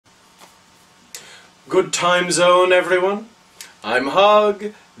Good time zone, everyone. I'm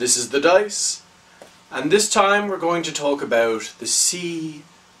Hog, this is the Dice, and this time we're going to talk about the sea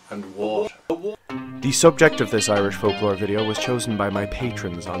and water. The subject of this Irish folklore video was chosen by my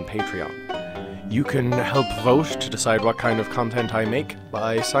patrons on Patreon. You can help vote to decide what kind of content I make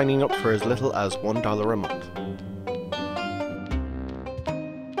by signing up for as little as $1 a month.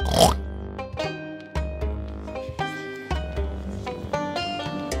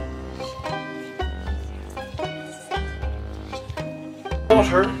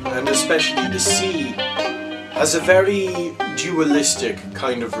 Water, and especially the sea, has a very dualistic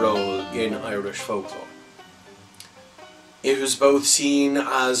kind of role in Irish folklore. It was both seen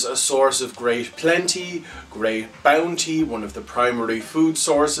as a source of great plenty, great bounty, one of the primary food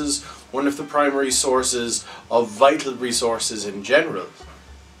sources, one of the primary sources of vital resources in general.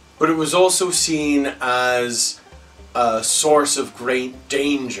 But it was also seen as a source of great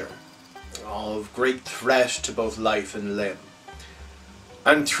danger, of great threat to both life and limb.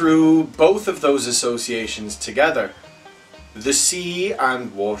 And through both of those associations together, the sea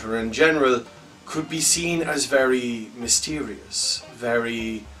and water in general could be seen as very mysterious,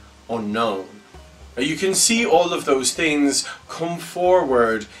 very unknown. Now, you can see all of those things come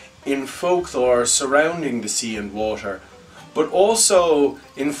forward in folklore surrounding the sea and water, but also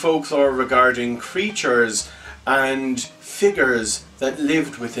in folklore regarding creatures and figures that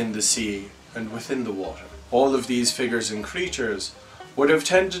lived within the sea and within the water. All of these figures and creatures would have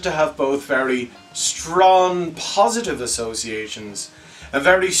tended to have both very strong positive associations and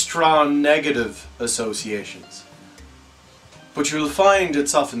very strong negative associations. But you'll find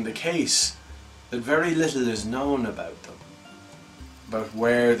it's often the case that very little is known about them, about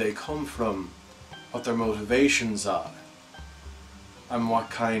where they come from, what their motivations are, and what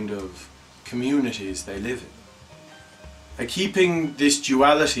kind of communities they live in. And keeping this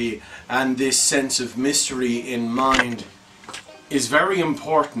duality and this sense of mystery in mind is very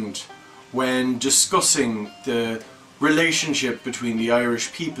important when discussing the relationship between the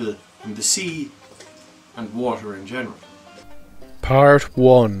Irish people and the sea and water in general. Part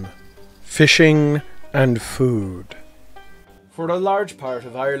 1. Fishing and food. For a large part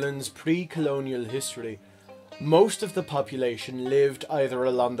of Ireland's pre-colonial history, most of the population lived either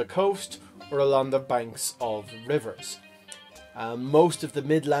along the coast or along the banks of rivers. Most of the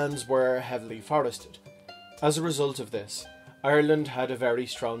Midlands were heavily forested. As a result of this, Ireland had a very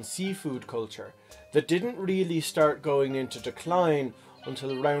strong seafood culture that didn't really start going into decline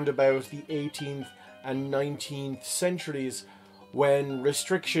until around about the 18th and 19th centuries, when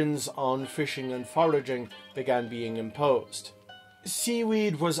restrictions on fishing and foraging began being imposed.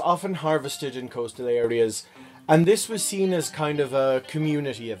 Seaweed was often harvested in coastal areas, and this was seen as kind of a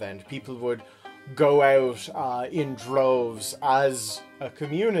community event. People would go out in droves as a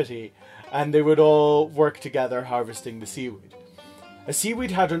community, and they would all work together harvesting the seaweed. A seaweed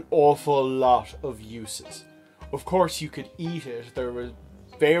had an awful lot of uses. Of course you could eat it, there were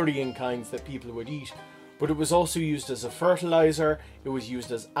varying kinds that people would eat, but it was also used as a fertilizer, it was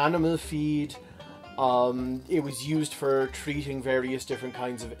used as animal feed, it was used for treating various different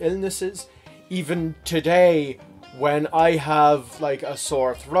kinds of illnesses. Even today, when I have like a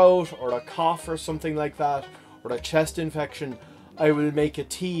sore throat or a cough or something like that, or a chest infection, I will make a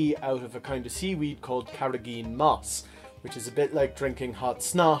tea out of a kind of seaweed called carrageen moss, which is a bit like drinking hot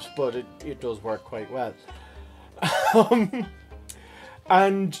snot, but it does work quite well.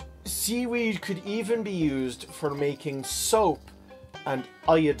 And seaweed could even be used for making soap and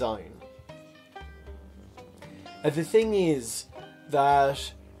iodine. And the thing is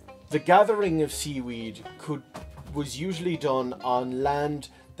that the gathering of seaweed was usually done on land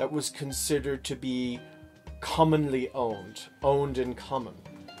that was considered to be commonly owned in common.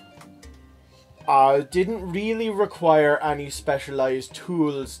 Didn't really require any specialized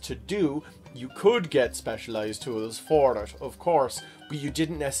tools to do. You could get specialized tools for it, of course, but you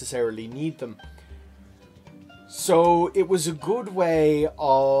didn't necessarily need them. So it was a good way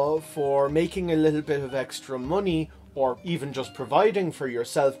for making a little bit of extra money, or even just providing for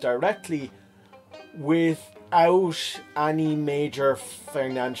yourself directly without any major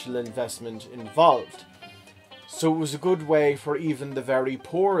financial investment involved. So it was a good way for even the very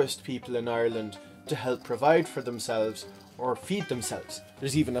poorest people in Ireland to help provide for themselves or feed themselves.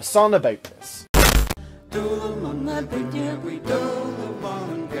 There's even a song about this.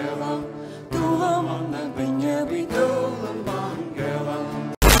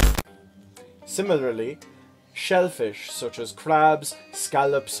 Similarly, shellfish such as crabs,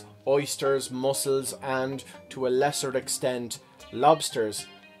 scallops, oysters, mussels, and to a lesser extent lobsters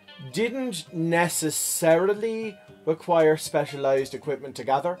didn't necessarily require specialized equipment to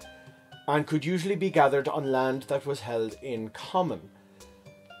gather. and could usually be gathered on land that was held in common.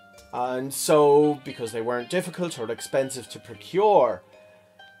 And so, because they weren't difficult or expensive to procure,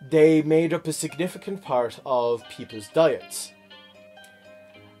 they made up a significant part of people's diets.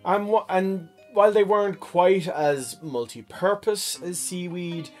 And while they weren't quite as multi-purpose as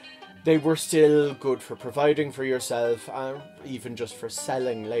seaweed, they were still good for providing for yourself and even just for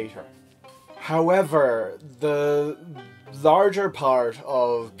selling later. However, the larger part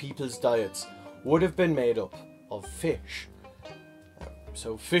of people's diets would have been made up of fish.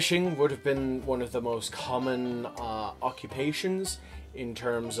 So fishing would have been one of the most common occupations in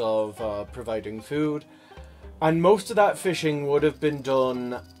terms of providing food. And most of that fishing would have been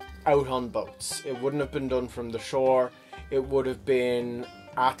done out on boats. It wouldn't have been done from the shore. It would have been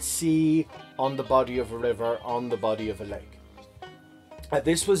at sea, on the body of a river, on the body of a lake.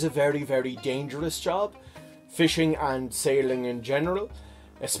 This was a very, very dangerous job, fishing and sailing in general,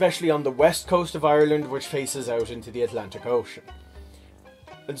 especially on the west coast of Ireland, which faces out into the Atlantic Ocean.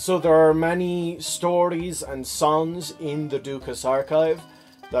 And so there are many stories and songs in the Dúchas archive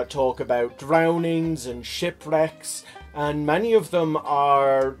that talk about drownings and shipwrecks, and many of them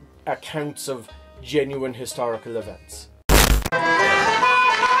are accounts of genuine historical events.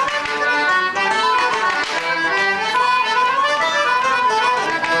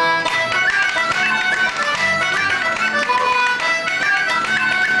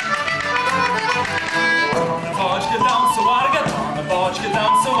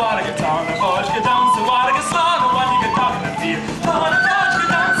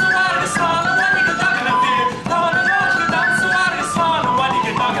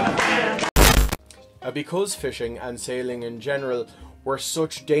 Because fishing and sailing in general were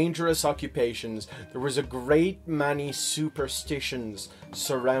such dangerous occupations, there was a great many superstitions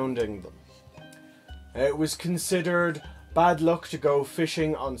surrounding them. It was considered bad luck to go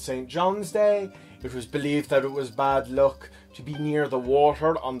fishing on St. John's Day. It was believed that it was bad luck to be near the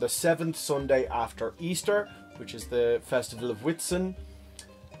water on the 7th Sunday after Easter, which is the festival of Whitsun,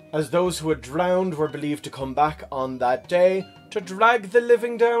 as those who had drowned were believed to come back on that day to drag the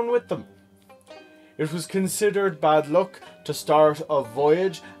living down with them. It was considered bad luck to start a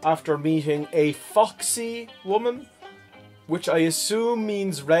voyage after meeting a foxy woman, which I assume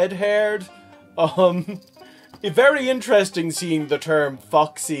means red-haired. Very interesting seeing the term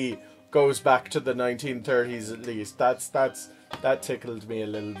foxy goes back to the 1930s at least. That tickled me a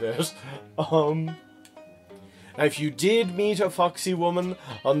little bit. Now if you did meet a foxy woman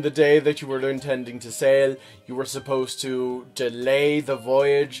on the day that you were intending to sail, you were supposed to delay the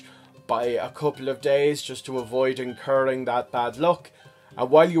voyage by a couple of days just to avoid incurring that bad luck. And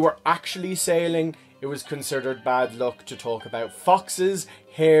while you were actually sailing, it was considered bad luck to talk about foxes,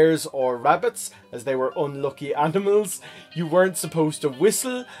 hares or rabbits, as they were unlucky animals. You weren't supposed to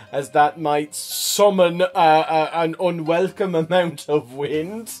whistle, as that might summon an unwelcome amount of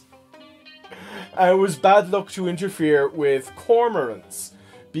wind. It was bad luck to interfere with cormorants,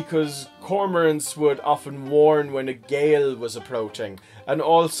 because cormorants would often warn when a gale was approaching. And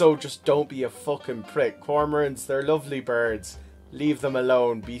also, just don't be a fucking prick. Cormorants, they're lovely birds. Leave them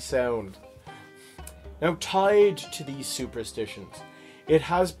alone, be sound. Now, tied to these superstitions, it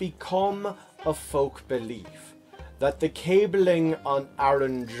has become a folk belief that the cabling on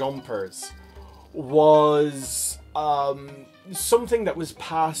Aran jumpers was something that was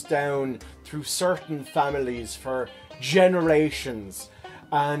passed down through certain families for generations.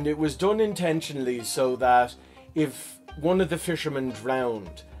 And it was done intentionally so that if one of the fishermen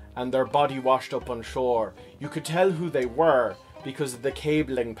drowned and their body washed up on shore, you could tell who they were because of the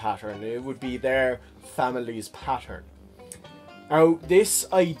cabling pattern. It would be their family's pattern. Now, this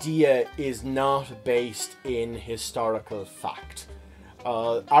idea is not based in historical fact.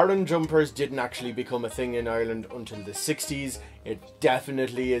 Aran jumpers didn't actually become a thing in Ireland until the 60s. It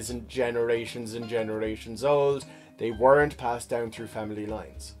definitely isn't generations and generations old. They weren't passed down through family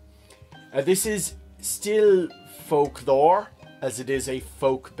lines. This is still folklore, as it is a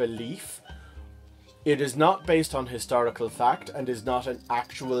folk belief. It is not based on historical fact and is not an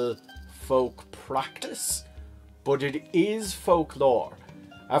actual folk practice, but it is folklore.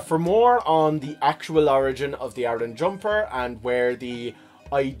 For more on the actual origin of the Aran jumper and where the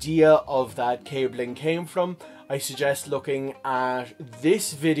idea of that cabling came from, I suggest looking at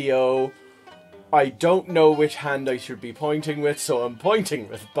this video. I don't know which hand I should be pointing with, so I'm pointing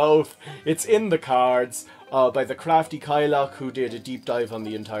with both. It's in the cards by the crafty Kylock, who did a deep dive on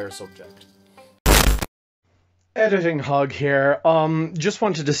the entire subject. Editing hog here. Just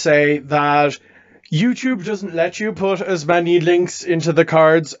wanted to say that YouTube doesn't let you put as many links into the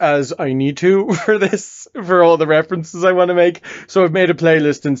cards as I need to for this, for all the references I want to make. So I've made a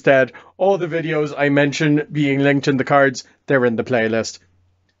playlist instead. All the videos I mention being linked in the cards, they're in the playlist.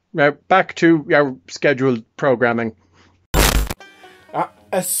 Now back to our scheduled programming.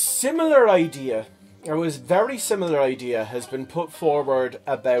 A similar idea, or a very similar idea, has been put forward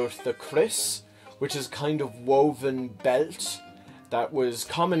about the kris, which is kind of woven belt that was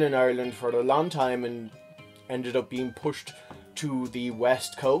common in Ireland for a long time and ended up being pushed to the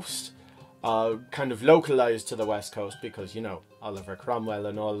west coast, kind of localized to the west coast because, you know, Oliver Cromwell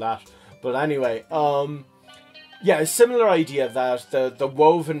and all that. But anyway, yeah, a similar idea that the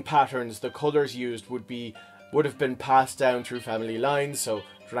woven patterns, the colours used would have been passed down through family lines, so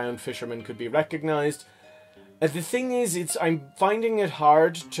drowned fishermen could be recognised. The thing is, I'm finding it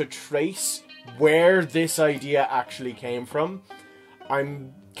hard to trace where this idea actually came from. I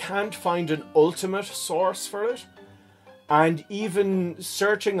can't find an ultimate source for it, and even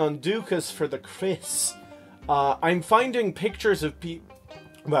searching on Dukas for the kris, I'm finding pictures of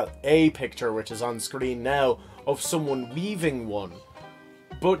a picture which is on screen now of someone weaving one,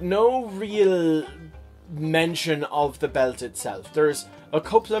 but no real mention of the belt itself. There's a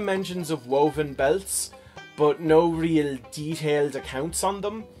couple of mentions of woven belts, but no real detailed accounts on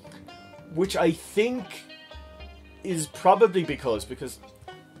them, which I think is probably because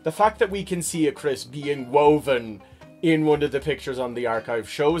the fact that we can see a kris being woven in one of the pictures on the archive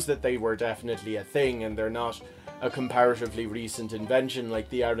shows that they were definitely a thing and they're not a comparatively recent invention like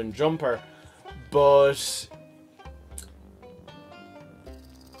the Iron jumper. But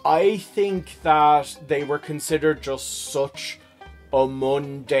I think that they were considered just such a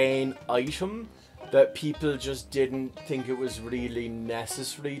mundane item that people just didn't think it was really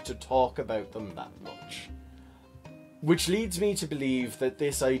necessary to talk about them that much. Which leads me to believe that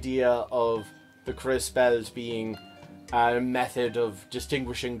this idea of the kris belt being a method of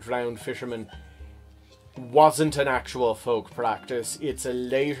distinguishing drowned fishermen wasn't an actual folk practice. It's a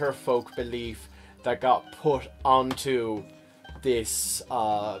later folk belief that got put onto this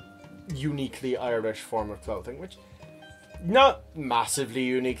uniquely Irish form of clothing, which not massively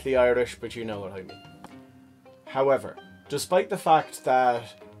uniquely Irish, but you know what I mean. However, despite the fact that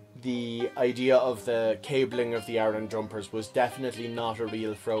the idea of the cabling of the Iron jumpers was definitely not a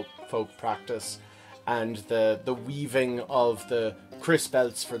real folk practice, and the weaving of the kris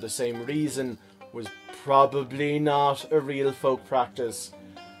belts for the same reason was probably not a real folk practice,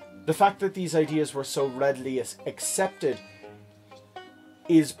 the fact that these ideas were so readily accepted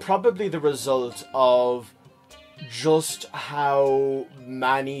is probably the result of just how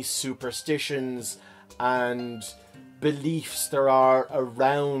many superstitions and beliefs there are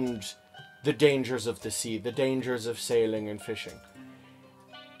around the dangers of the sea, the dangers of sailing and fishing.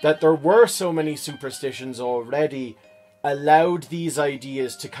 That there were so many superstitions already allowed these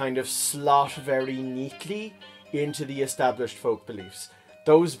ideas to kind of slot very neatly into the established folk beliefs.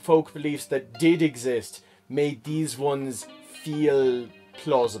 Those folk beliefs that did exist made these ones feel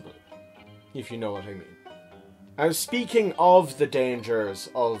plausible, if you know what I mean. Now, speaking of the dangers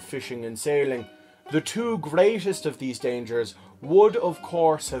of fishing and sailing, the two greatest of these dangers would, of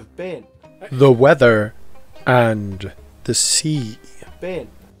course, have been the weather and the sea.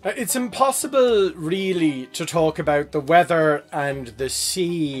 It's impossible, really, to talk about the weather and the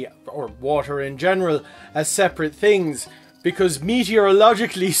sea, or water in general, as separate things, because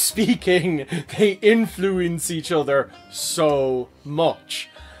meteorologically speaking, they influence each other so much.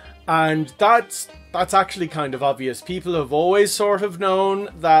 And that's actually kind of obvious. People have always sort of known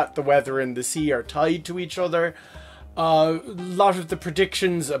that the weather and the sea are tied to each other. A lot of the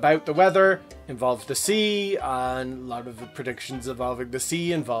predictions about the weather involve the sea, and a lot of the predictions involving the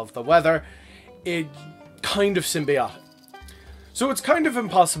sea involve the weather. It's kind of symbiotic. So it's kind of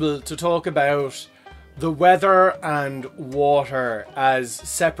impossible to talk about the weather and water as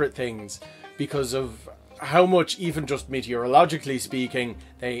separate things because of how much, even just meteorologically speaking,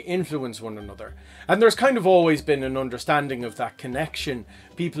 they influence one another. And there's kind of always been an understanding of that connection.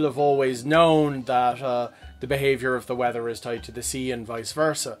 People have always known that the behaviour of the weather is tied to the sea and vice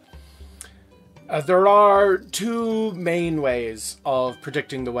versa. There are two main ways of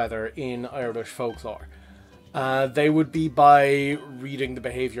predicting the weather in Irish folklore. They would be by reading the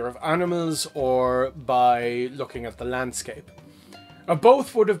behaviour of animals or by looking at the landscape.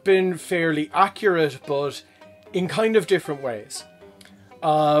 Both would have been fairly accurate, but in kind of different ways.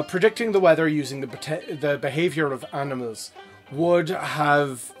 Predicting the weather using the behaviour of animals would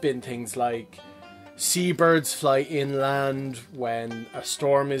have been things like seabirds fly inland when a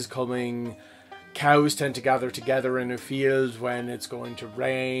storm is coming, cows tend to gather together in a field when it's going to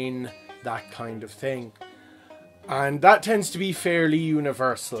rain, that kind of thing. And that tends to be fairly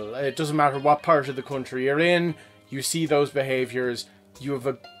universal. It doesn't matter what part of the country you're in, you see those behaviours, you have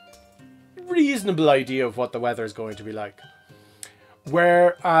a reasonable idea of what the weather is going to be like.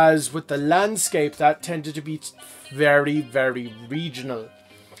 Whereas with the landscape, that tended to be very, very regional.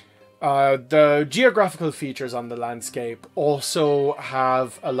 The geographical features on the landscape also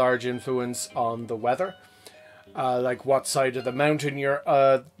have a large influence on the weather. Like what side of the mountain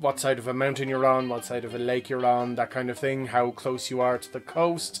what side of a mountain you're on, what side of a lake you're on, that kind of thing, how close you are to the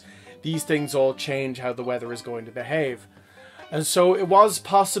coast. These things all change how the weather is going to behave. And so it was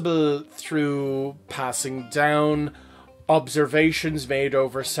possible through passing down observations made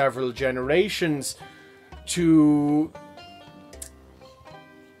over several generations to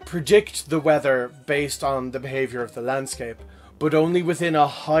predict the weather based on the behavior of the landscape, but only within a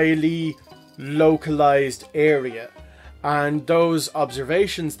highly localized area. And those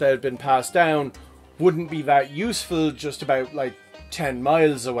observations that had been passed down wouldn't be that useful just about like 10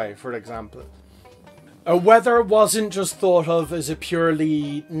 miles away, for example. Weather wasn't just thought of as a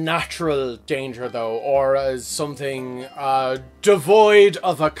purely natural danger, though, or as something devoid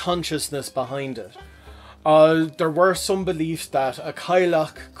of a consciousness behind it. There were some beliefs that a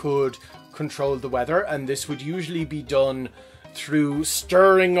Cailleach could control the weather, and this would usually be done through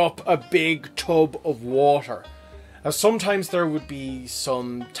stirring up a big tub of water. Sometimes there would be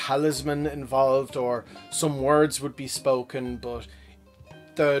some talisman involved, or some words would be spoken, but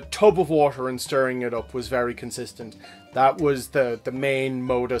the tub of water and stirring it up was very consistent. That was the main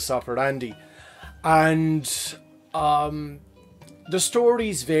modus operandi. And the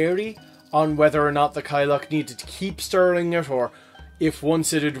stories vary on whether or not the Cailleach needed to keep stirring it, or if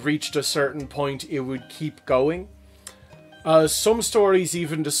once it had reached a certain point it would keep going. Some stories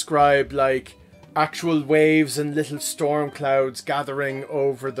even describe like actual waves and little storm clouds gathering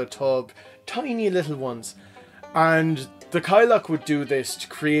over the tub, tiny little ones. And the Cailleach would do this to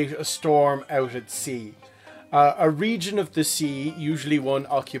create a storm out at sea. A region of the sea, usually one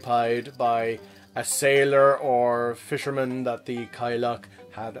occupied by a sailor or fisherman that the Cailleach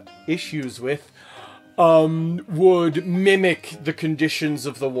had issues with, would mimic the conditions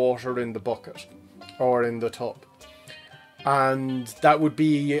of the water in the bucket or in the tub. And that would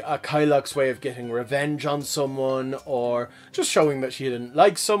be a Cailleach's way of getting revenge on someone, or just showing that she didn't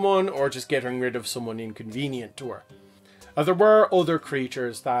like someone, or just getting rid of someone inconvenient to her. There were other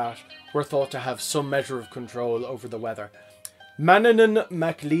creatures that were thought to have some measure of control over the weather. Manannán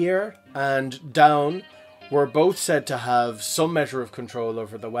mac Lir and Down were both said to have some measure of control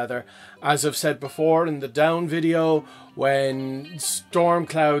over the weather. As I've said before in the Down video, when storm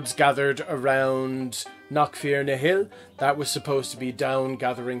clouds gathered around Knockfear na Hill, that was supposed to be Down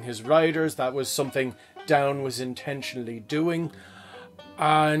gathering his riders. That was something Down was intentionally doing.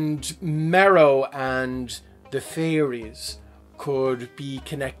 And Merrow and the fairies could be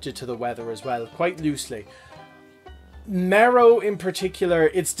connected to the weather as well, quite loosely. Merrow in particular,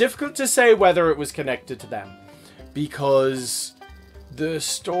 it's difficult to say whether it was connected to them, because the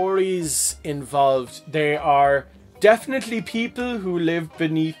stories involved, they are definitely people who live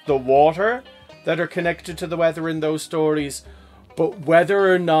beneath the water that are connected to the weather in those stories, but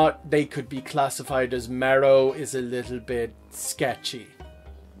whether or not they could be classified as Merrow is a little bit sketchy.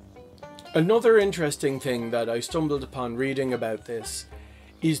 Another interesting thing that I stumbled upon reading about this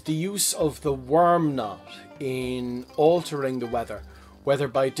is the use of the worm knot in altering the weather, whether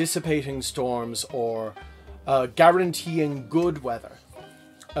by dissipating storms or guaranteeing good weather.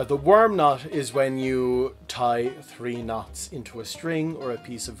 The worm knot is when you tie 3 knots into a string or a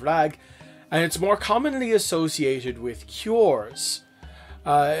piece of rag, and it's more commonly associated with cures.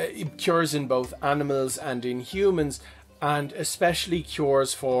 Cures in both animals and in humans, and especially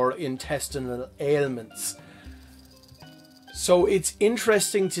cures for intestinal ailments. So it's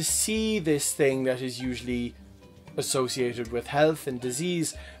interesting to see this thing that is usually associated with health and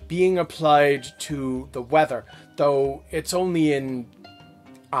disease being applied to the weather, though it's only in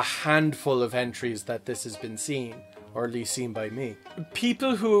a handful of entries that this has been seen, or at least seen by me.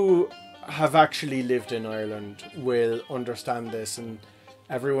 People who have actually lived in Ireland will understand this, and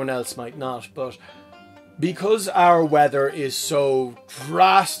everyone else might not, but because our weather is so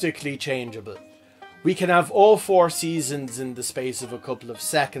drastically changeable, we can have all 4 seasons in the space of a couple of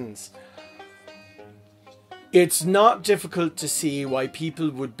seconds. It's not difficult to see why people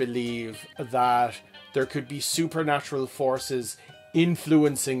would believe that there could be supernatural forces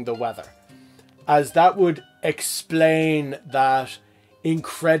influencing the weather, as that would explain that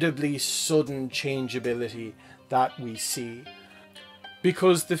incredibly sudden changeability that we see.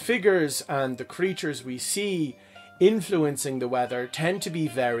 Because the figures and the creatures we see influencing the weather tend to be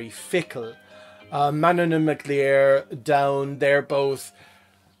very fickle. Manon and MacLear down, they're both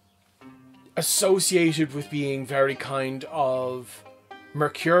associated with being very kind of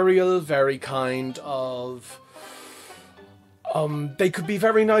mercurial, very kind of they could be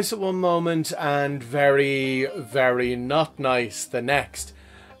very nice at one moment and very, very not nice the next.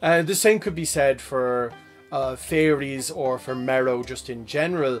 The same could be said for fairies or for Merrow just in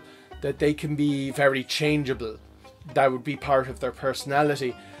general, that they can be very changeable. That would be part of their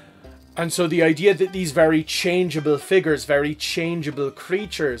personality. And so the idea that these very changeable figures, very changeable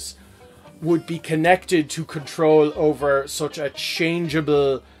creatures, would be connected to control over such a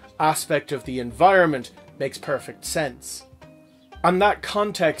changeable aspect of the environment makes perfect sense. And that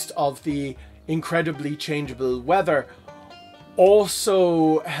context of the incredibly changeable weather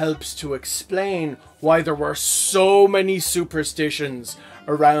also helps to explain why there were so many superstitions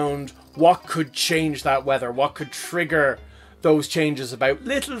around what could change that weather, what could trigger those changes, about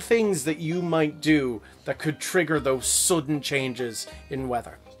little things that you might do that could trigger those sudden changes in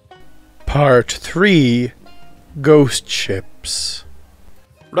weather. Part 3, Ghost Ships.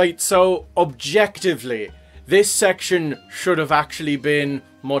 Right, so objectively, this section should have actually been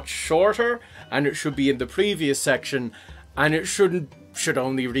much shorter, and it should be in the previous section, and it should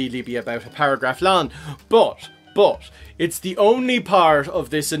only really be about a paragraph long. But it's the only part of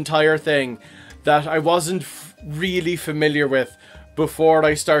this entire thing that I wasn't really familiar with before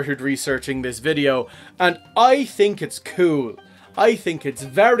I started researching this video, and I think it's cool. I think it's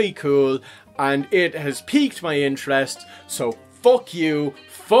very cool, and it has piqued my interest, so fuck you,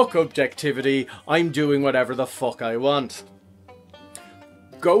 fuck objectivity, I'm doing whatever the fuck I want.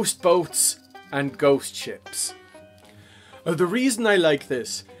 Ghost boats and ghost ships. The reason I like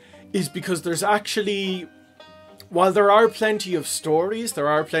this is because there's actually, while there are plenty of stories, there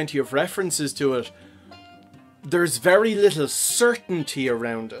are plenty of references to it, there's very little certainty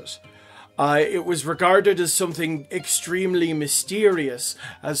around it. It was regarded as something extremely mysterious,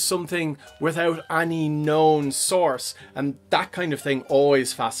 as something without any known source, and that kind of thing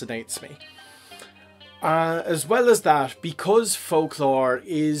always fascinates me. As well as that, because folklore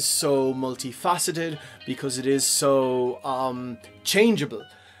is so multifaceted, because it is so changeable,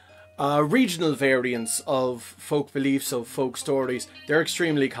 regional variants of folk beliefs, of folk stories, they're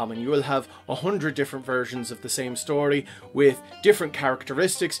extremely common. You will have 100 different versions of the same story with different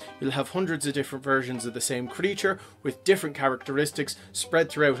characteristics. You'll have hundreds of different versions of the same creature with different characteristics spread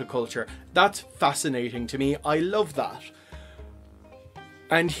throughout a culture. That's fascinating to me. I love that.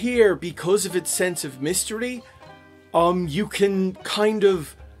 And here, because of its sense of mystery, you can kind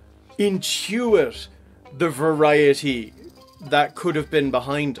of intuit the variety that could have been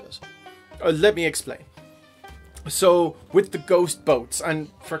behind it. Let me explain. So, with the ghost boats,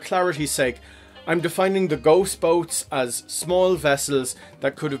 and for clarity's sake, I'm defining the ghost boats as small vessels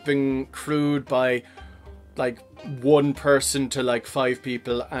that could have been crewed by like one person to like 5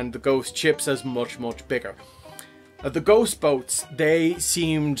 people, and the ghost ships as much, much bigger. The ghost boats, they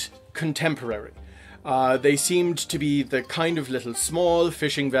seemed contemporary. They seemed to be the kind of little small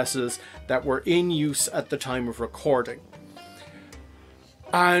fishing vessels that were in use at the time of recording.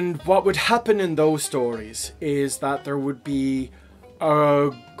 And what would happen in those stories is that there would be a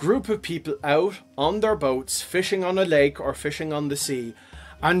group of people out on their boats fishing on a lake or fishing on the sea,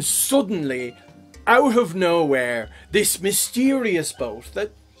 and suddenly, out of nowhere, this mysterious boat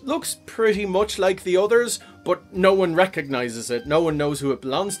that looks pretty much like the others, but no one recognizes it, no one knows who it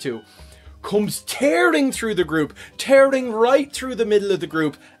belongs to, comes tearing through the group, tearing right through the middle of the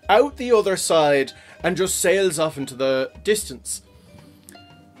group, out the other side, and just sails off into the distance.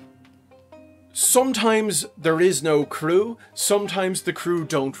 Sometimes there is no crew, sometimes the crew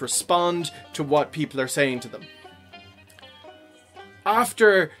don't respond to what people are saying to them.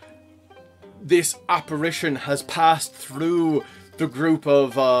 After this apparition has passed through the group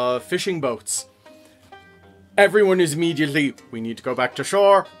of fishing boats, everyone is immediately, we need to go back to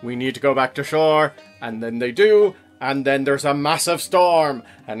shore, we need to go back to shore, and then they do, and then there's a massive storm,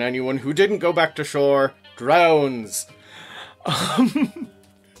 and anyone who didn't go back to shore drowns.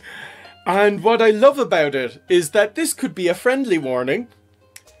 And what I love about it is that this could be a friendly warning.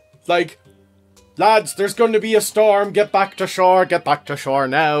 Like, lads, there's going to be a storm, get back to shore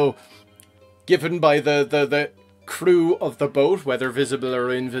now. Given by the crew of the boat, whether visible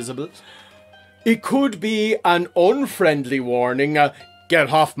or invisible. It could be an unfriendly warning,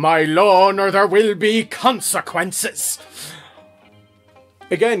 get off my lawn or there will be consequences.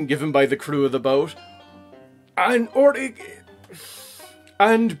 Again, given by the crew of the boat. And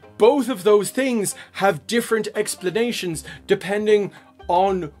both of those things have different explanations depending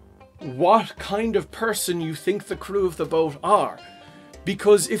on what kind of person you think the crew of the boat are.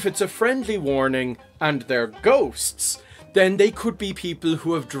 Because if it's a friendly warning and they're ghosts, then they could be people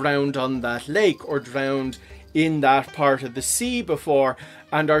who have drowned on that lake or drowned in that part of the sea before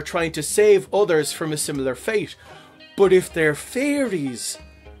and are trying to save others from a similar fate. But if they're fairies,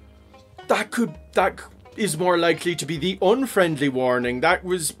 that is more likely to be the unfriendly warning. That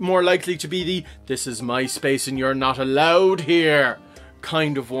was more likely to be the "this is my space and you're not allowed here"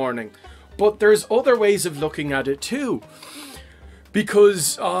 kind of warning. But there's other ways of looking at it too.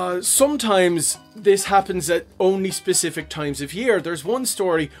 Because sometimes this happens at only specific times of year. There's one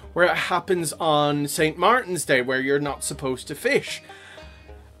story where it happens on St. Martin's Day, where you're not supposed to fish.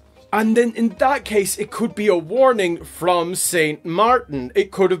 And then in that case, it could be a warning from St. Martin.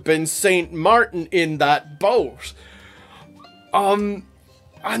 It could have been St. Martin in that boat. And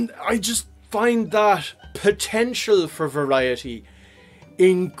I just find that potential for variety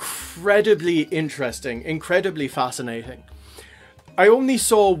incredibly interesting, incredibly fascinating. I only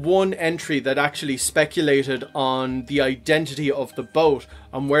saw one entry that actually speculated on the identity of the boat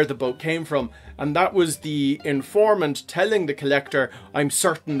and where the boat came from, and that was the informant telling the collector, "I'm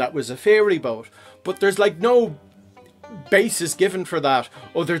certain that was a fairy boat." But there's like no basis given for that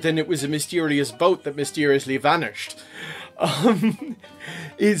other than it was a mysterious boat that mysteriously vanished.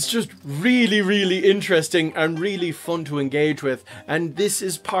 It's just really, really interesting and really fun to engage with, and this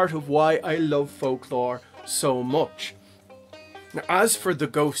is part of why I love folklore so much. Now, as for the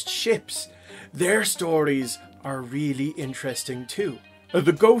ghost ships, their stories are really interesting too.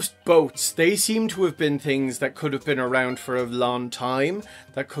 The ghost boats, they seem to have been things that could have been around for a long time,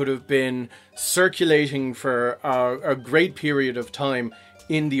 that could have been circulating for a great period of time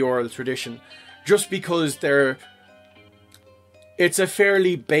in the oral tradition, just because it's a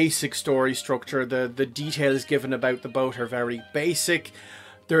fairly basic story structure. The details given about the boat are very basic.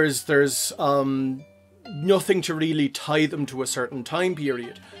 There's nothing to really tie them to a certain time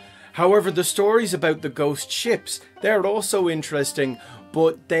period. However, the stories about the ghost ships, they're also interesting,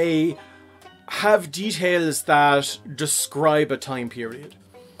 but they have details that describe a time period.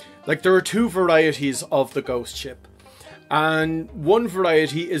 Like, there are two varieties of the ghost ship, and one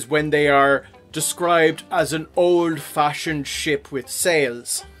variety is when they are described as an old-fashioned ship with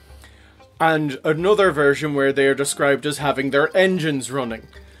sails, and another version where they are described as having their engines running.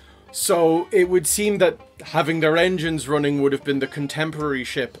 So it would seem that having their engines running would have been the contemporary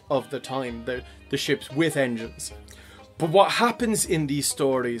ship of the time, the ships with engines. But what happens in these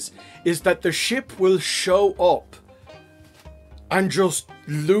stories is that the ship will show up and just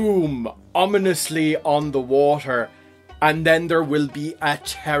loom ominously on the water, and then there will be a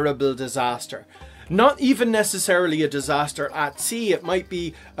terrible disaster. Not even necessarily a disaster at sea. It might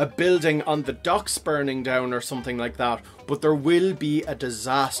be a building on the docks burning down or something like that, but there will be a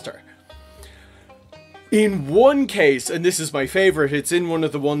disaster. In one case, and this is my favorite, it's in one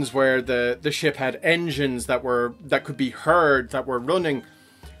of the ones where the ship had engines that could be heard, that were running.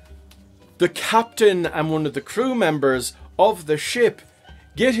 The captain and one of the crew members of the ship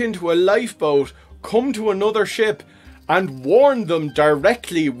get into a lifeboat, come to another ship, and warn them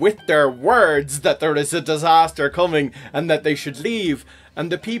directly with their words that there is a disaster coming and that they should leave. And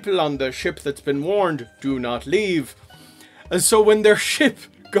the people on the ship that's been warned do not leave. And so when their ship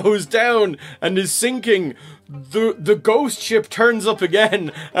goes down and is sinking, the ghost ship turns up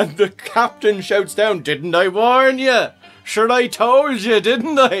again, and the captain shouts down, "Didn't I warn you? Sure, I told you,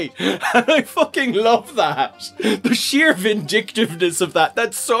 didn't I?" And I fucking love that. The sheer vindictiveness of that.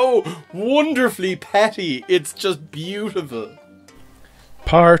 That's so wonderfully petty. It's just beautiful.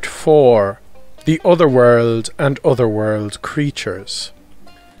 Part 4. The Otherworld and Otherworld Creatures.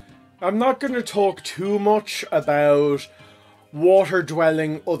 I'm not going to talk too much about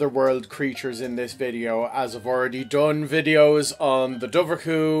water-dwelling otherworld creatures in this video, as I've already done videos on the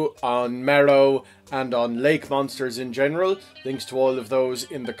Dovercoo, on Merrow, and on lake monsters in general. Links to all of those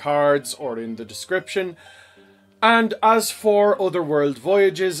in the cards or in the description. And as for otherworld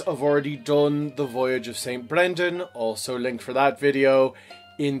voyages, I've already done the Voyage of St. Brendan, also link for that video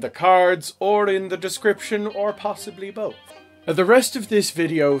in the cards or in the description, or possibly both. Now, the rest of this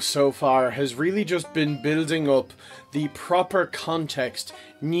video so far has really just been building up the proper context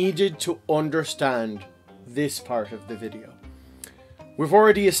needed to understand this part of the video. We've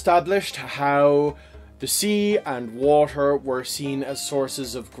already established how the sea and water were seen as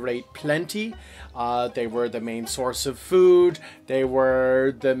sources of great plenty. They were the main source of food. They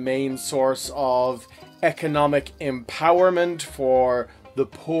were the main source of economic empowerment for the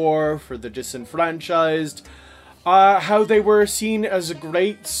poor, for the disenfranchised. How they were seen as a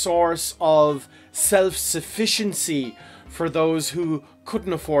great source of self-sufficiency for those who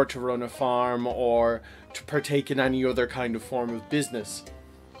couldn't afford to run a farm or to partake in any other kind of form of business.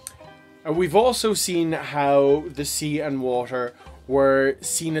 And we've also seen how the sea and water were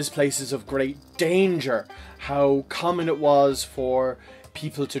seen as places of great danger, how common it was for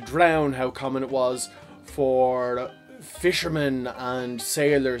people to drown, how common it was for fishermen and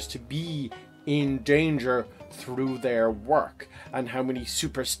sailors to be in danger through their work, and how many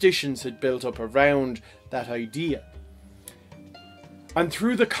superstitions had built up around that idea. And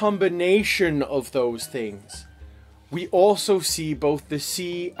through the combination of those things, we also see both the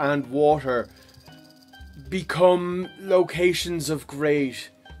sea and water become locations of great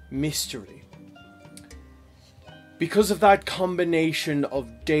mystery. Because of that combination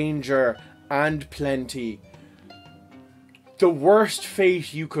of danger and plenty, the worst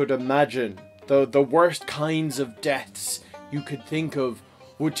fate you could imagine, the worst kinds of deaths you could think of,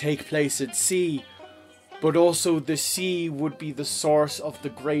 would take place at sea, but also the sea would be the source of the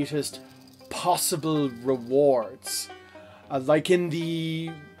greatest possible rewards. Like in the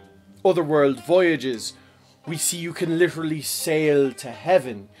otherworld voyages, we see you can literally sail to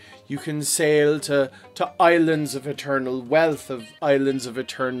heaven. You can sail to islands of eternal wealth, of islands of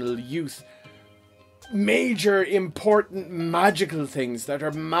eternal youth. Major, important, magical things that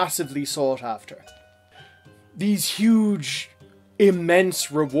are massively sought after. These huge,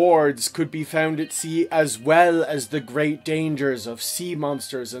 immense rewards could be found at sea, as well as the great dangers of sea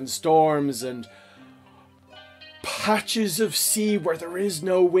monsters and storms and patches of sea where there is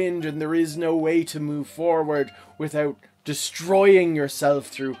no wind and there is no way to move forward without destroying yourself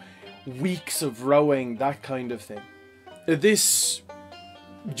through weeks of rowing, that kind of thing. This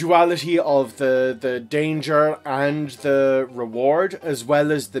duality of the danger and the reward, as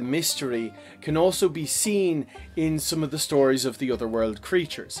well as the mystery, can also be seen in some of the stories of the otherworld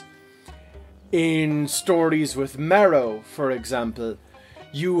creatures. In stories with Merrow, for example,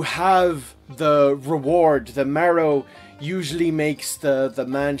 you have the reward. The Merrow usually makes the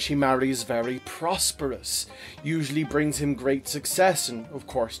man she marries very prosperous, usually brings him great success and, of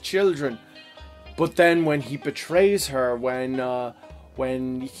course, children. But then when he betrays her,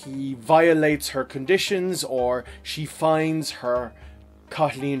 when he violates her conditions, or she finds her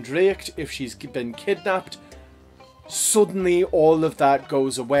Kathleen Dracht if she's been kidnapped, suddenly all of that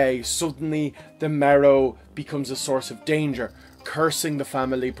goes away. Suddenly the Merrow becomes a source of danger, cursing the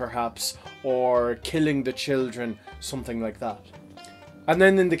family perhaps, or killing the children, something like that. And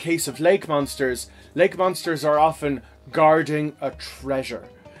then in the case of lake monsters are often guarding a treasure.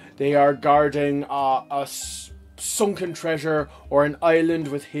 They are guarding a sunken treasure, or an island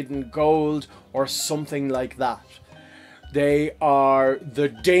with hidden gold, or something like that. They are the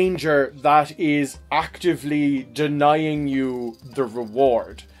danger that is actively denying you the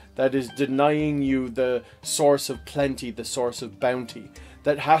reward, that is denying you the source of plenty, the source of bounty,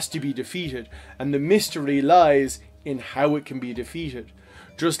 that has to be defeated. And the mystery lies in how it can be defeated.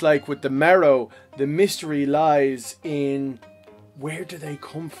 Just like with the Merrow, the mystery lies in where do they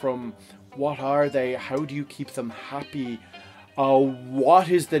come from? What are they? How do you keep them happy? What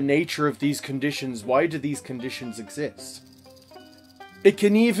is the nature of these conditions? Why do these conditions exist? It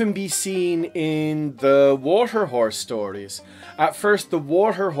can even be seen in the water horse stories. At first, the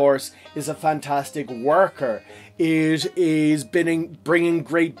water horse is a fantastic worker. It is bringing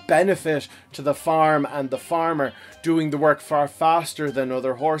great benefit to the farm and the farmer, doing the work far faster than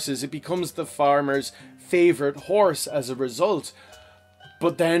other horses. It becomes the farmer's favorite horse as a result.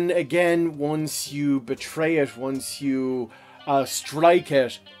 But then again, once you betray it, once you strike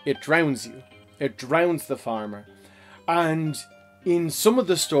it, it drowns you. It drowns the farmer. And in some of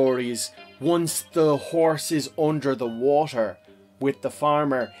the stories, once the horse is under the water with the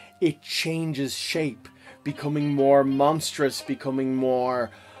farmer, it changes shape, becoming more monstrous, becoming more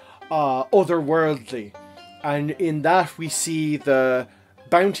otherworldly. And in that we see the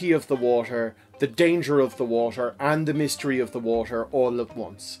bounty of the water, the danger of the water, and the mystery of the water all at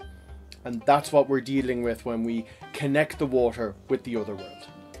once. And that's what we're dealing with when we connect the water with the other world.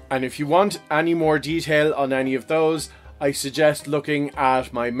 And if you want any more detail on any of those, I suggest looking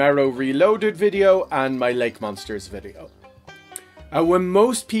at my Merrow Reloaded video and my Lake Monsters video. When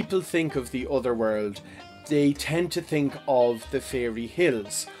most people think of the other world, they tend to think of the fairy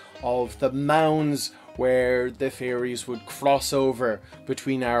hills, of the mounds where the fairies would cross over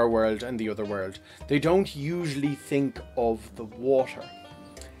between our world and the other world. They don't usually think of the water.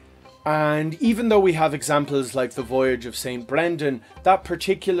 And even though we have examples like the Voyage of St. Brendan, that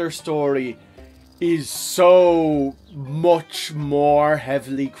particular story is so much more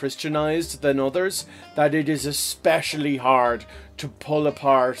heavily Christianized than others that it is especially hard to pull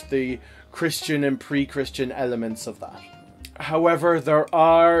apart the Christian and pre-Christian elements of that. However, there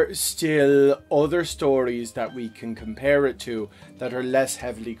are still other stories that we can compare it to that are less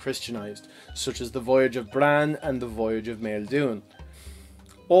heavily Christianized, such as the Voyage of Bran and the Voyage of Maelduin.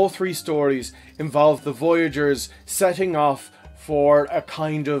 All three stories involve the voyagers setting off for a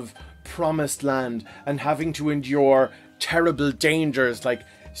kind of promised land and having to endure terrible dangers like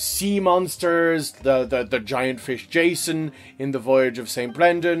sea monsters, the giant fish Jason in the Voyage of St.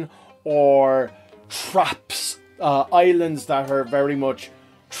 Brendan, or traps, islands that are very much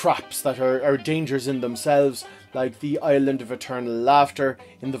traps that are dangers in themselves, like the Island of Eternal Laughter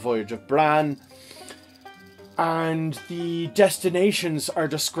in the Voyage of Bran. And the destinations are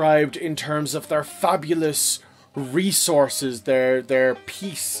described in terms of their fabulous resources, their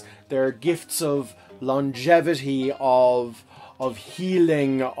peace, their gifts of longevity, of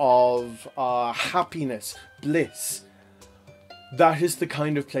healing, of happiness, bliss. That is the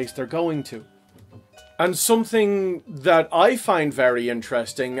kind of place they're going to. And something that I find very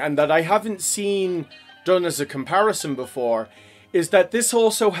interesting, and that I haven't seen done as a comparison before, is that this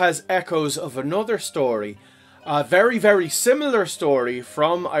also has echoes of another story, a very, very similar story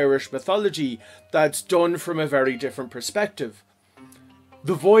from Irish mythology that's done from a very different perspective.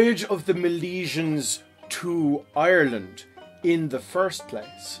 The voyage of the Milesians to Ireland in the first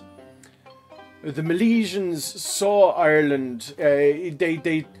place. The Milesians saw Ireland,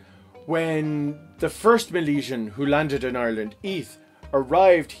 when the first Milesian who landed in Ireland, Eith,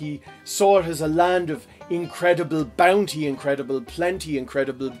 arrived, he saw it as a land of incredible bounty, incredible plenty,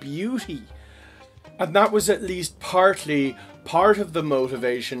 incredible beauty. And that was at least partly part of the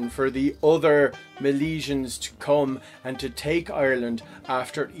motivation for the other Milesians to come and to take Ireland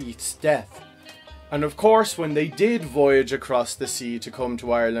after Eith's death. And of course, when they did voyage across the sea to come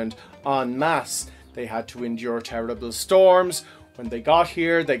to Ireland en masse, they had to endure terrible storms. When they got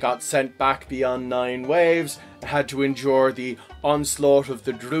here, they got sent back beyond 9 waves, had to endure the onslaught of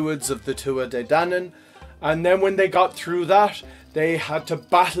the druids of the Tuatha Dé Danann. And then when they got through that, they had to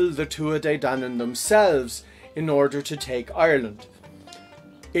battle the Tuatha Dé Danann themselves in order to take Ireland.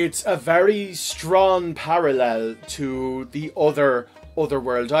 It's a very strong parallel to the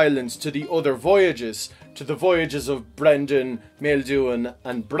otherworld islands, to the other voyages, to the voyages of Brendan, Maelduin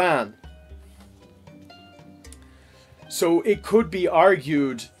and Bran. So it could be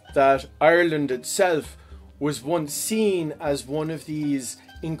argued that Ireland itself was once seen as one of these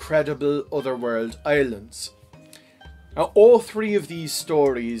incredible otherworld islands. Now, all three of these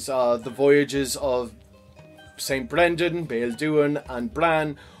stories, the voyages of St. Brendan, Maelduin and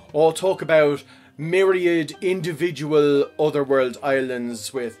Bran, all talk about myriad individual otherworld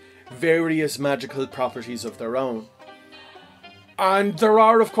islands with various magical properties of their own. And there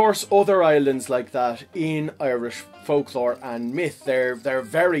are, of course, other islands like that in Irish folklore and myth. They're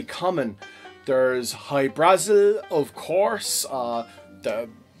very common. There's High Brasil, of course, the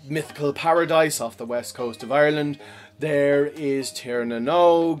mythical paradise off the west coast of Ireland. There is Tir na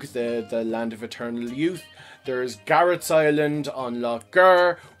Nog, the land of eternal youth. There's Garrett's Island on Lough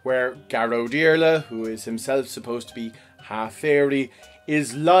Ger, where Garro Dearla, who is himself supposed to be half fairy,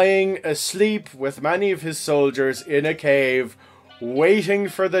 is lying asleep with many of his soldiers in a cave, waiting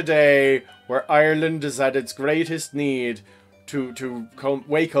for the day where Ireland is at its greatest need to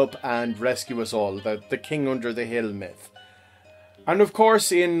wake up and rescue us all, the King Under the Hill myth. And of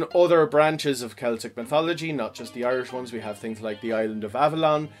course, in other branches of Celtic mythology, not just the Irish ones, we have things like the island of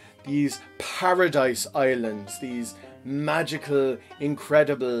Avalon, these paradise islands, these magical,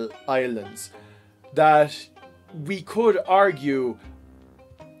 incredible islands that we could argue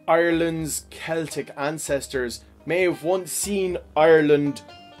Ireland's Celtic ancestors may have once seen Ireland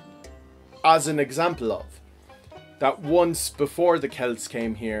as an example of. That once before the Celts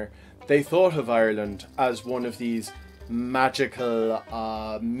came here, they thought of Ireland as one of these magical,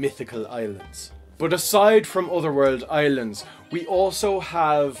 mythical islands. But aside from otherworld islands, we also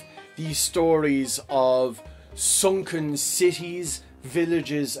have these stories of sunken cities,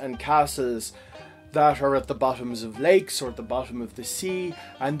 villages and castles that are at the bottoms of lakes or at the bottom of the sea,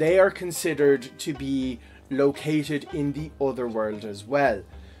 and they are considered to be located in the otherworld as well.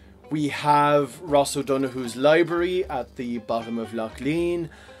 We have Ross O'Donoghue's library at the bottom of Lough Lean.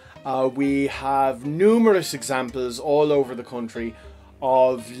 We have numerous examples all over the country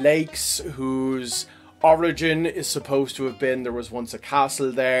of lakes whose origin is supposed to have been there was once a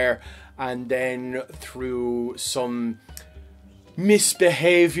castle there, and then through some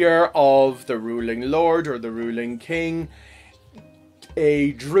misbehavior of the ruling lord or the ruling king,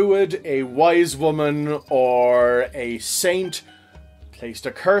 a druid, a wise woman, or a saint placed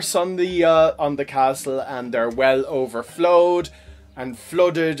a curse on the castle, and their well overflowed and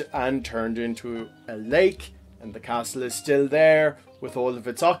flooded and turned into a lake and the castle is still there, with all of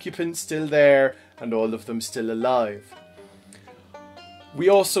its occupants still there, and all of them still alive. We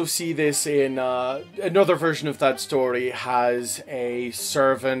also see this in another version of that story has a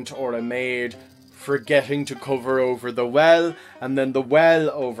servant or a maid forgetting to cover over the well, and then the well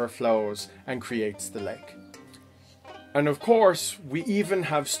overflows and creates the lake. And of course, we even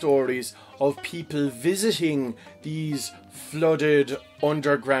have stories of people visiting these flooded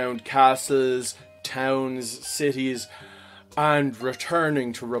underground castles, towns, cities, and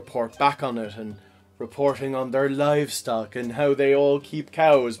returning to report back on it and reporting on their livestock and how they all keep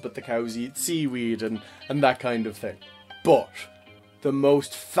cows, but the cows eat seaweed and that kind of thing. But the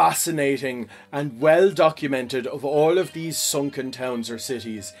most fascinating and well documented of all of these sunken towns or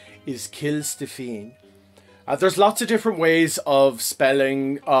cities is Kilstefin. There's lots of different ways of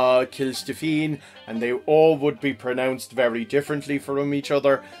spelling Kilstefin, and they all would be pronounced very differently from each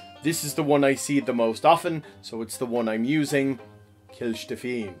other. This is the one I see the most often, so it's the one I'm using.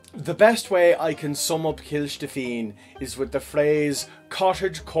 Kilstefin. The best way I can sum up Kilstefin is with the phrase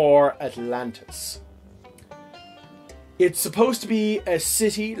cottagecore Atlantis. It's supposed to be a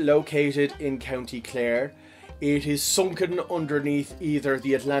city located in County Clare. It is sunken underneath either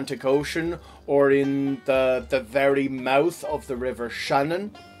the Atlantic Ocean or in the very mouth of the River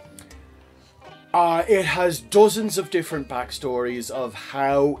Shannon. It has dozens of different backstories of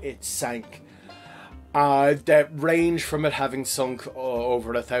how it sank. That range from it having sunk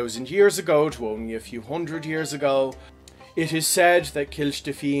over 1,000 years ago to only a few hundred years ago. It is said that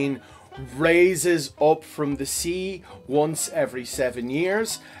Kilstefin raises up from the sea once every 7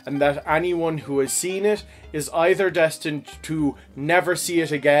 years, and that anyone who has seen it is either destined to never see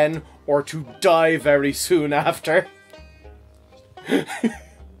it again or to die very soon after.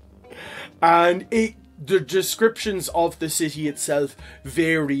 And the descriptions of the city itself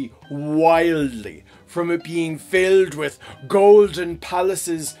vary wildly, from it being filled with golden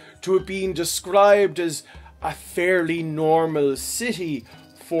palaces to it being described as a fairly normal city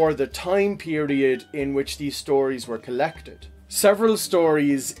for the time period in which these stories were collected. Several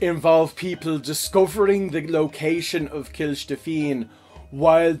stories involve people discovering the location of Kilstefin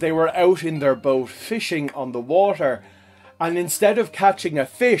while they were out in their boat fishing on the water, and instead of catching a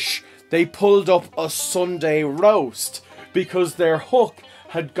fish, they pulled up a Sunday roast because their hook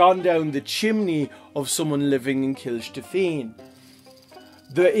had gone down the chimney of someone living in Kilstefin.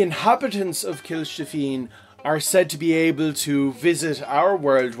 The inhabitants of Kilstefin are said to be able to visit our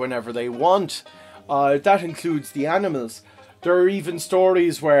world whenever they want. That includes the animals. There are even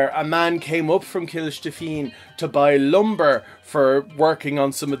stories where a man came up from Kilstefin to buy lumber for working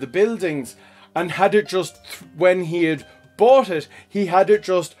on some of the buildings, and had it just, when he had bought it, he had it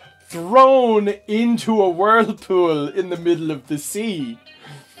just thrown into a whirlpool in the middle of the sea.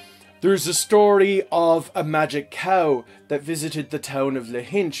 There's a story of a magic cow that visited the town of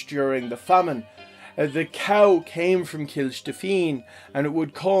Lahinch during the famine. The cow came from Kilstefin, and it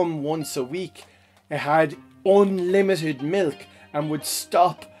would come once a week. It had unlimited milk and would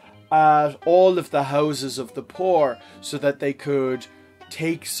stop at all of the houses of the poor so that they could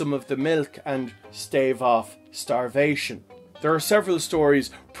take some of the milk and stave off starvation. There are several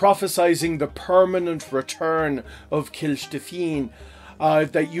stories prophesying the permanent return of Kilstefin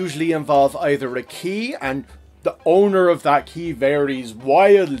that usually involve either a key, and the owner of that key varies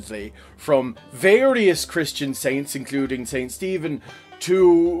wildly from various Christian saints, including Saint Stephen,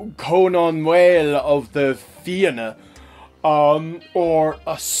 to Conan Whale of the Fianna, or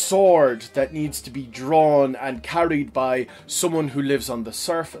a sword that needs to be drawn and carried by someone who lives on the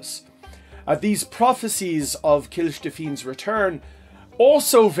surface. These prophecies of Kilstefin's return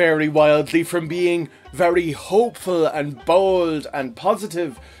also vary wildly from being very hopeful and bold and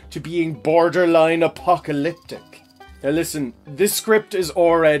positive to being borderline apocalyptic. Now listen, this script is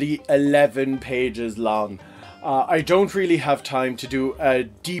already 11 pages long. I don't really have time to do a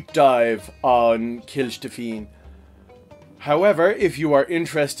deep dive on Kilstefin. However, if you are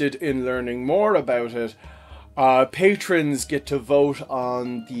interested in learning more about it, patrons get to vote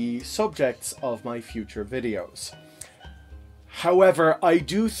on the subjects of my future videos. However, I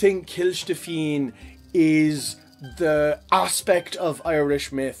do think Kilstefin is the aspect of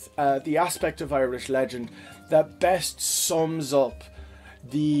Irish myth, the aspect of Irish legend that best sums up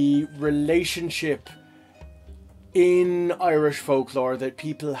the relationship in Irish folklore that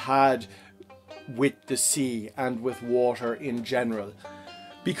people had with the sea and with water in general.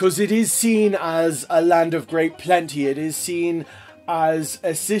 Because it is seen as a land of great plenty, it is seen as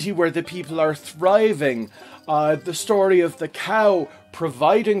a city where the people are thriving. The story of the cow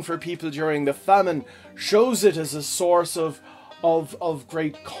providing for people during the famine shows it as a source of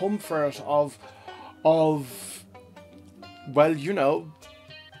great comfort, of of, well, you know,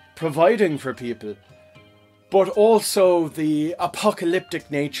 providing for people, but also the apocalyptic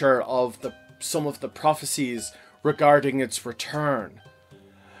nature of some of the prophecies regarding its return.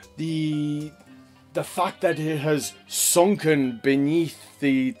 The fact that it has sunken beneath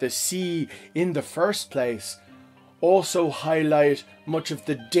the sea in the first place also highlight much of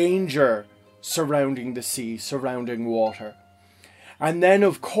the danger surrounding the sea, surrounding water. And then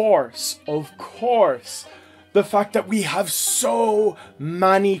of course, the fact that we have so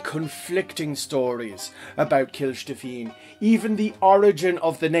many conflicting stories about Kilshtafin, even the origin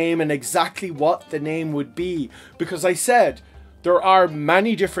of the name and exactly what the name would be, because I said there are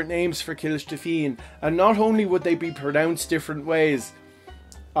many different names for Kilshtafin, and not only would they be pronounced different ways,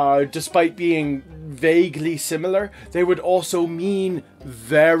 despite being vaguely similar, they would also mean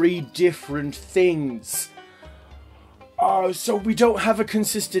very different things. So we don't have a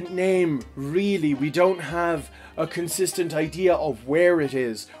consistent name, really. We don't have a consistent idea of where it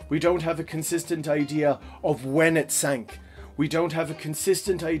is. We don't have a consistent idea of when it sank. We don't have a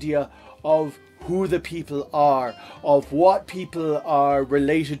consistent idea of who the people are, of what people are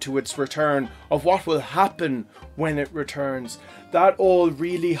related to its return, of what will happen when it returns. That all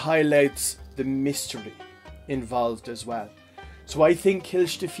really highlights the mystery involved as well. So I think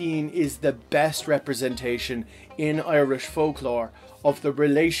Kilshtafin is the best representation in Irish folklore of the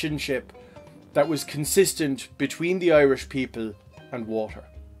relationship that was consistent between the Irish people and water.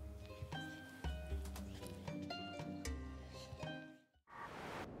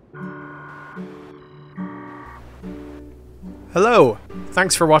 Hello,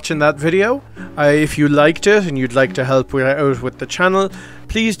 thanks for watching that video. If you liked it and you'd like to help out with the channel,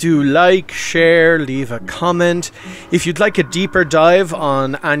 please do like, share, leave a comment. If you'd like a deeper dive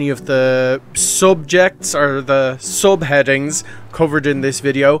on any of the subjects or the subheadings covered in this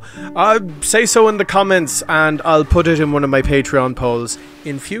video, say so in the comments and I'll put it in one of my Patreon polls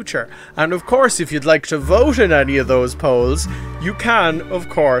in future. And of course, if you'd like to vote in any of those polls, you can, of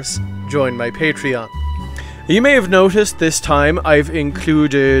course, join my Patreon. You may have noticed this time I've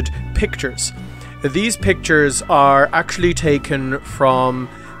included pictures. These pictures are actually taken from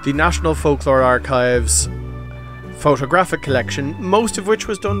the National Folklore Archive's photographic collection, most of which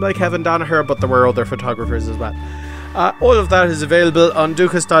was done by Kevin Danaher, but there were other photographers as well. All of that is available on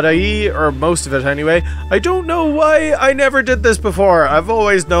duchas.ie, or most of it anyway. I don't know why I never did this before. I've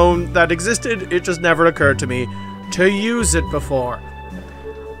always known that existed, it just never occurred to me to use it before.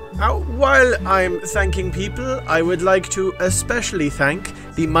 Now, while I'm thanking people, I would like to especially thank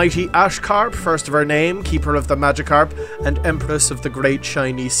the mighty Ashcarp, first of her name, keeper of the Magikarp, and empress of the great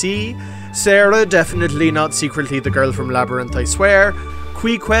shiny sea. Sarah, definitely not secretly the girl from Labyrinth, I swear.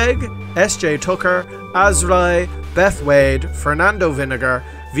 Queequeg, S.J. Tucker, Azrai, Beth Wade, Fernando Vinegar,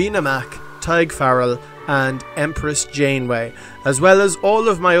 Vina Mac, Tig Farrell, and Empress Janeway, as well as all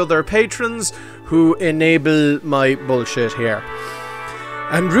of my other patrons who enable my bullshit here.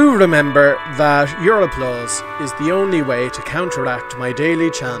 And do remember that your applause is the only way to counteract my daily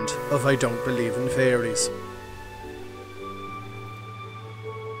chant of I don't believe in fairies.